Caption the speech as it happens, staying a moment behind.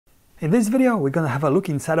In this video we're gonna have a look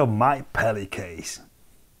inside of my Peli case.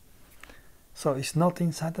 So it's not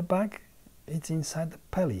inside the bag, it's inside the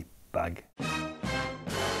Peli bag.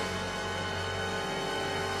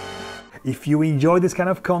 If you enjoy this kind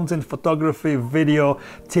of content, photography, video,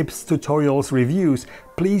 tips, tutorials, reviews,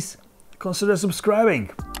 please consider subscribing.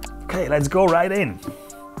 Okay, let's go right in.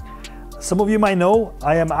 Some of you might know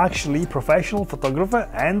I am actually a professional photographer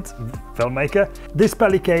and filmmaker. This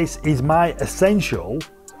Peli case is my essential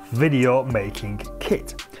video making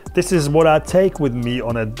kit. This is what I take with me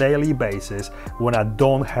on a daily basis when I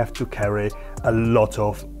don't have to carry a lot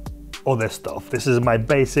of other stuff. This is my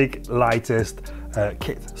basic, lightest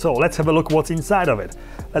kit. So let's have a look what's inside of it.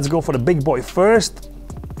 Let's go for the big boy first.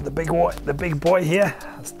 The big boy here.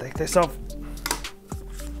 Let's take this off.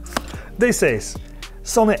 This is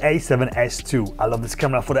Sony a7S II. I love this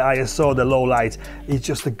camera for the ISO, the low light. It's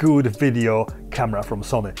just a good video camera from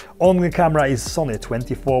Sony. On the camera is Sony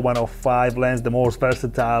 24-105 lens, the most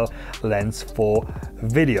versatile lens for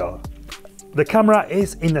video. The camera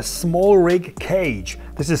is in a small rig cage.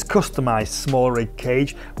 This is customized small rig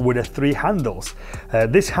cage with 3 handles.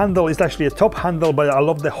 This handle is actually a top handle, but I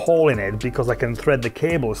love the hole in it because I can thread the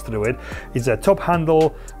cables through it. It's a top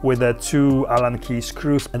handle with 2 Allen key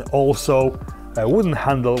screws and also a wooden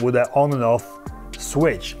handle with an on and off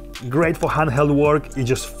switch. Great for handheld work. It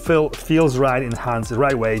just feels right in hands, the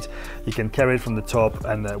right weight. You can carry it from the top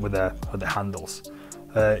and with the handles.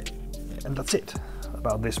 And that's it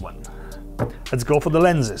about this one. Let's go for the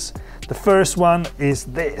lenses. The first one is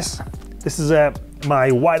this. This is my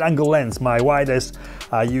wide angle lens, my widest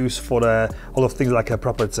I use for all of things like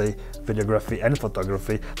property, videography and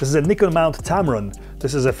photography. This is a Nikon mount Tamron.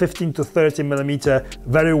 This is a 15 to 30 millimeter,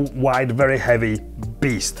 very wide, very heavy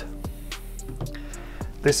beast.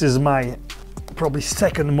 This is my probably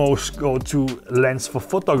second most go-to lens for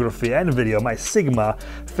photography and video, my Sigma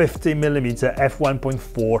 50 millimeter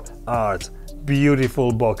f1.4 art.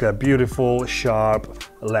 Beautiful bokeh, beautiful sharp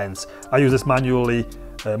lens. I use this manually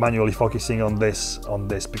focusing on this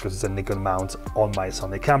because it's a Nikon mount on my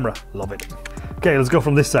Sony camera. Love it. Okay, let's go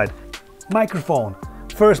from this side. Microphone.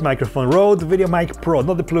 First microphone, Rode VideoMic Pro,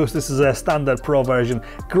 not the Plus, this is a standard Pro version.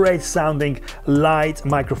 Great sounding, light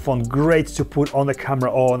microphone, great to put on the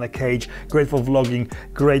camera or on a cage, great for vlogging,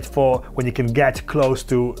 great for when you can get close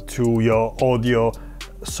to your audio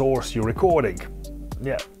source you're recording.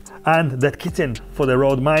 Yeah. And that kitten for the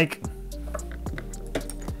Rode mic.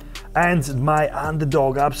 And my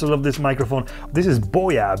underdog, I absolutely love this microphone. This is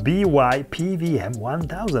Boya BY-PVM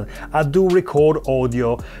 1000. I do record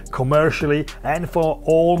audio commercially and for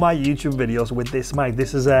all my YouTube videos with this mic.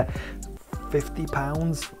 This is a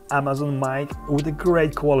 £50 Amazon mic with a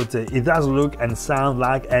great quality. It does look and sound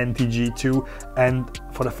like NTG2, and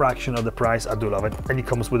for the fraction of the price, I do love it. And it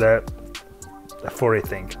comes with a furry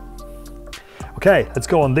thing. Okay, let's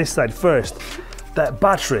go on this side first. The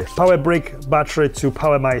battery, power brick battery to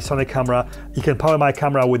power my Sony camera. You can power my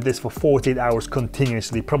camera with this for 48 hours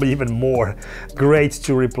continuously, probably even more. Great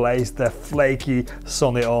to replace the flaky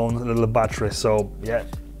Sony owned little battery, so yeah,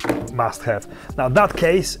 must have. Now that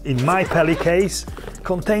case, in my Peli case,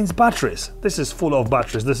 contains batteries. This is full of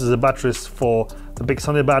batteries. This is the batteries for the big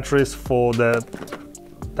Sony batteries for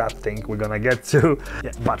that thing we're gonna get to.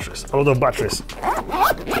 Yeah, batteries, a lot of batteries.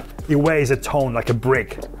 It weighs a ton like a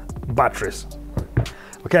brick. Batteries.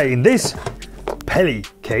 Okay, in this Peli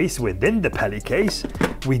case, within the Peli case,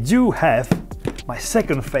 we do have my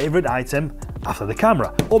second favorite item after the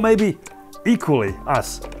camera, or maybe equally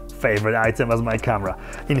as favorite item as my camera.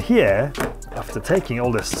 In here, after taking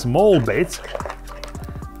all the small bits,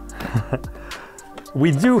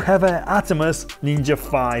 we do have an Atomos Ninja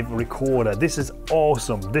 5 recorder. This is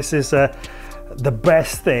awesome. This is the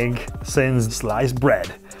best thing since sliced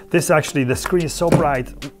bread. This actually, the screen is so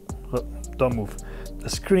bright. Don't move. The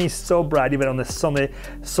screen is so bright even on a sunny,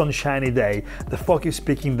 sunshiny day. The focus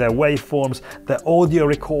picking, the waveforms, the audio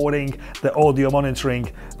recording, the audio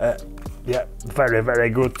monitoring. Yeah, very, very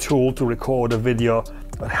good tool to record a video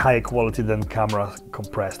at higher quality than camera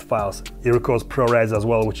compressed files. It records ProRes as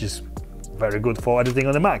well, which is very good for editing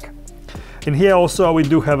on the Mac. In here also we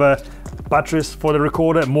do have batteries for the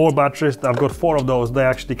recorder, more batteries. I've got 4 of those. They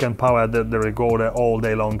actually can power the recorder all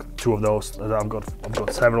day long. 2 of those. I've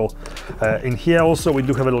got several. In here also we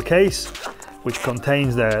do have a little case which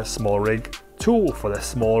contains the small rig tool for the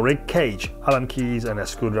small rig cage, Allen keys and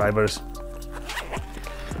screwdrivers.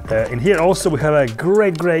 In here also we have a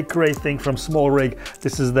great thing from Small Rig.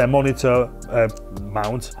 This is the monitor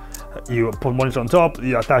mount. You put monitor on top,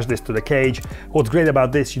 you attach this to the cage. What's great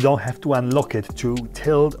about this, you don't have to unlock it to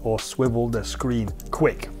tilt or swivel the screen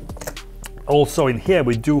quick. Also in here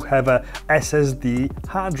we do have a SSD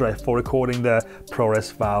hard drive for recording the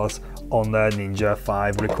ProRes files on the Ninja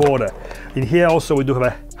 5 recorder. In here also we do have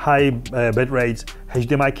a high bitrate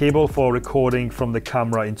HDMI cable for recording from the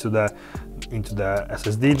camera into the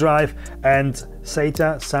SSD drive, and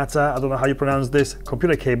SATA, I don't know how you pronounce this,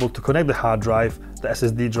 computer cable to connect the hard drive, the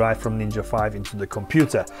SSD drive from Ninja 5 into the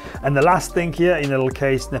computer. And the last thing here in a little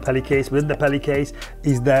case, in the Peli case, within the Peli case,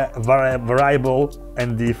 is the variable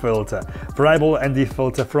ND filter. Variable ND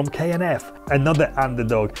filter from K&F, another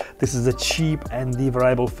underdog. This is a cheap ND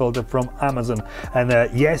variable filter from Amazon. And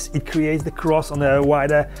yes, it creates the cross on the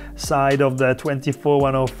wider side of the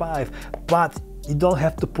 24105, but you don't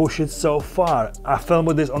have to push it so far. I filmed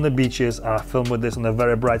with this on the beaches, I filmed with this on the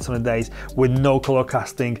very bright sunny days with no color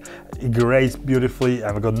casting. It grades beautifully,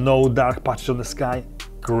 I've got no dark patches on the sky.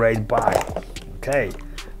 Great buy. Okay,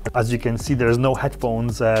 as you can see, there's no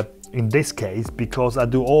headphones in this case because I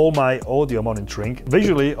do all my audio monitoring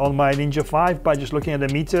visually on my Ninja 5 by just looking at the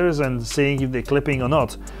meters and seeing if they're clipping or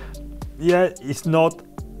not. Yeah, it's not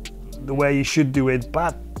the way you should do it,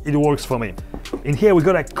 but it works for me. In here we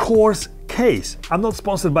got a Course case. I'm not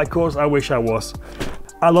sponsored by Course, I wish I was.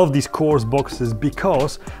 I love these Course boxes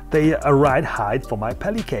because they are right height for my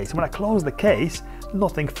Peli case. When I close the case,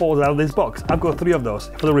 nothing falls out of this box. I've got 3 of those.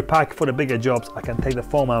 For the repack, for the bigger jobs, I can take the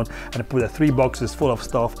phone mount and put the 3 boxes full of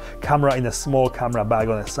stuff, camera in a small camera bag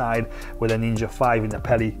on the side with a Ninja 5 in the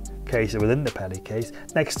Peli case, within the Peli case,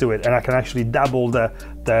 next to it, and I can actually double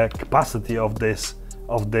the capacity of this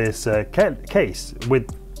case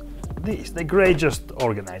with these. They're great just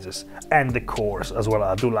organizers, and the Course as well.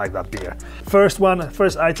 I do like that beer. First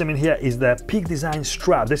item in here is the Peak Design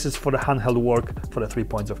strap. This is for the handheld work, for the 3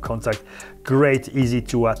 points of contact. Great, easy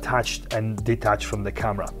to attach and detach from the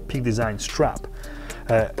camera. Peak Design strap.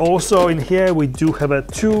 Also in here we do have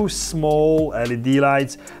 2 small LED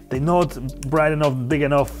lights. They're not bright enough, big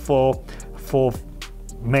enough for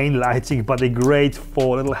main lighting, but they're great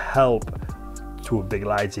for a little help. 2 big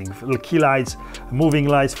lighting, little key lights, moving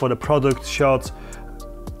lights for the product shots,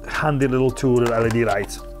 handy little 2 LED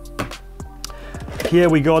lights. Here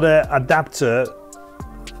we got an adapter,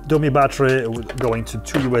 dummy battery going to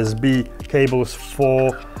 2 USB cables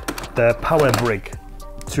for the power brick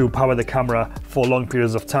to power the camera for long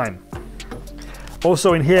periods of time.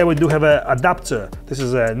 Also in here we do have an adapter. This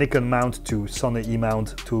is a Nikon mount to Sony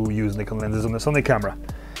E-mount to use Nikon lenses on the Sony camera.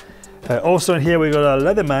 Also in here we got a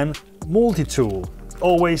Leatherman multi-tool,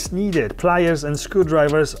 always needed, pliers and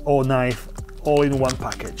screwdrivers or knife all in one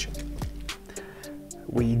package.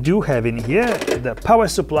 We do have in here the power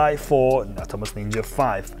supply for Atomos Ninja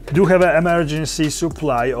 5. Do have an emergency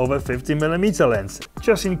supply of a 50mm lens,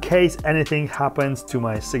 just in case anything happens to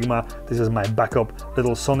my Sigma. This is my backup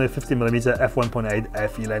little Sony 50mm f1.8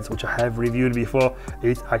 FE lens, which I have reviewed before.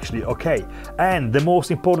 It's actually okay. And the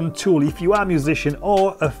most important tool if you are a musician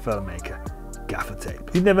or a filmmaker, gaffer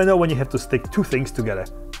tape. You never know when you have to stick 2 things together.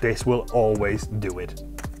 This will always do it.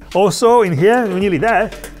 Also in here, we're nearly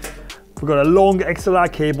there, we've got a long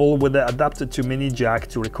XLR cable with the adapter to mini jack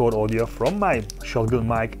to record audio from my shotgun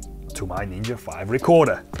mic to my Ninja 5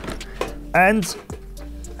 recorder. And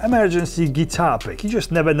emergency guitar pick. You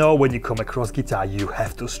just never know when you come across guitar you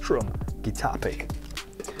have to strum. Guitar pick.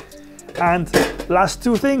 And last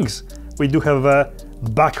 2 things. We do have a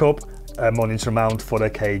backup monitor mount for a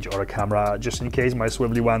cage or a camera, just in case my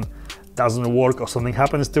swivelly one doesn't work or something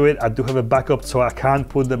happens to it. I do have a backup so I can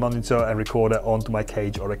put the monitor and recorder onto my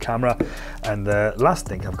cage or a camera. And the last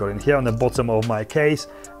thing I've got in here on the bottom of my case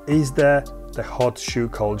is the hot shoe,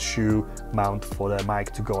 cold shoe mount for the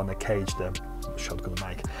mic to go on the cage, the shotgun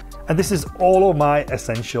mic. And this is all of my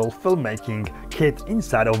essential filmmaking kit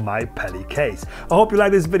inside of my Peli case. I hope you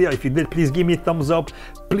liked this video. If you did, please give me a thumbs up.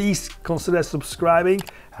 Please consider subscribing,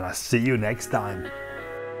 and I'll see you next time.